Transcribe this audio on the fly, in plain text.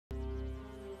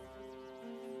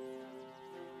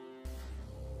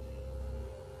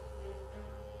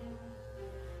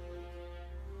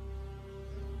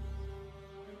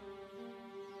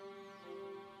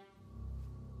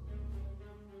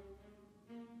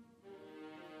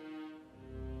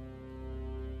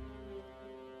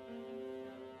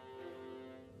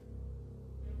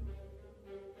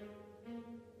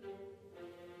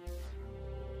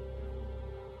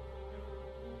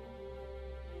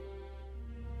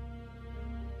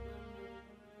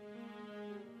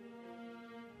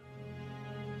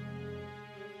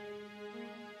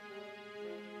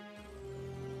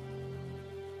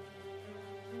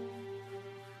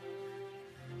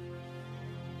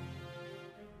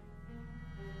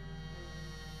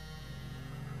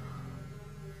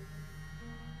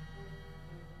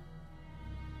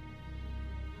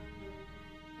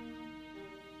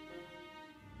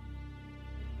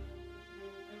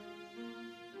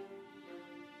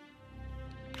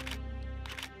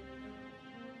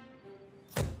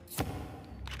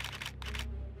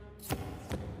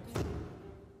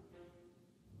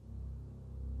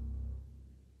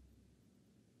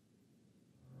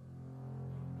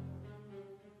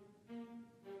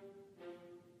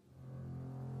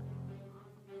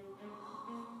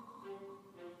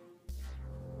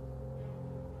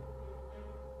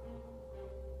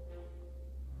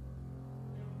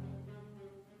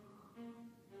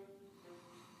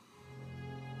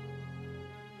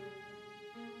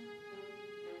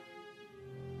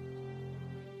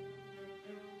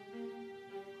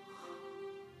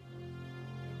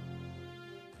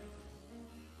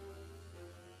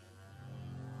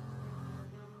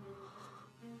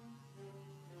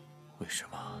为什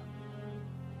么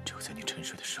只有在你沉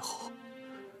睡的时候，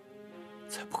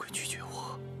才不会拒绝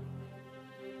我？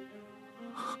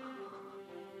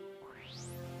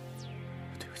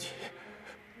对不起。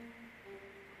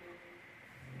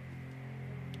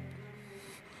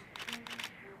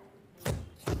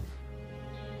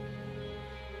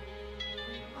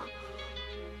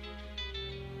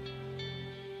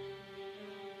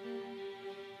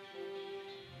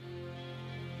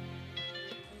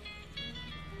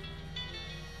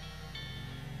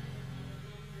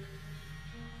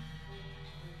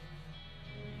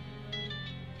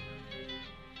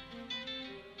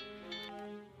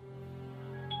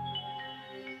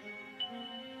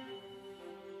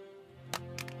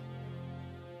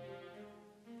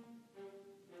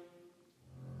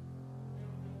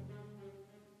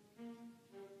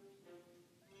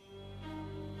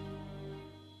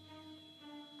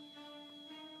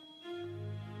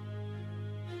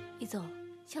李总，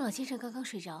向老先生刚刚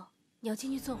睡着，你要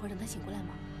进去坐会儿，等他醒过来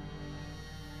吗？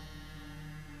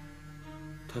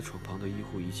他床旁的医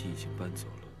护仪器已经搬走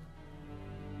了，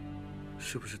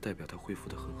是不是代表他恢复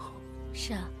得很好？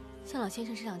是啊，向老先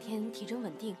生这2天体征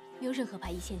稳定，没有任何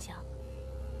排异现象。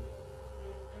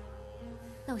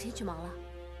那我先去忙了。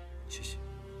谢谢。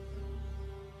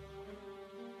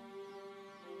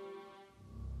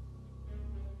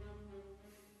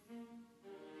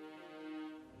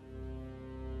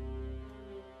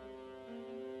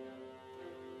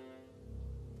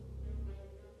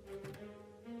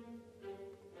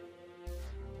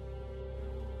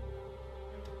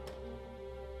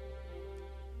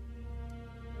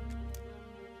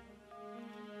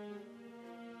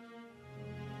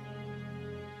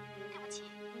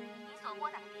拨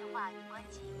打的电话已关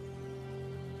机。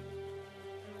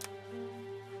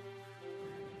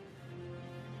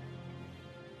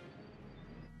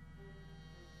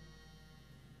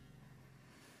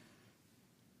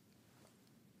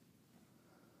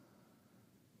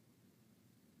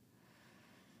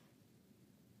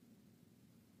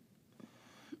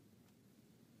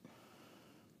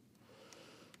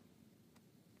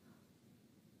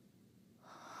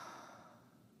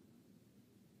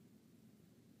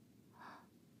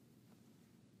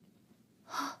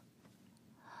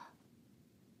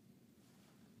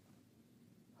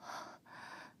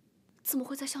怎么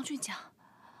会在向俊家？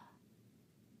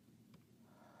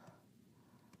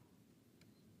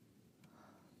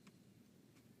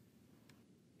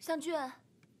向俊，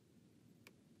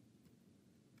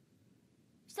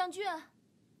向俊，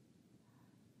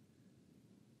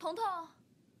彤彤。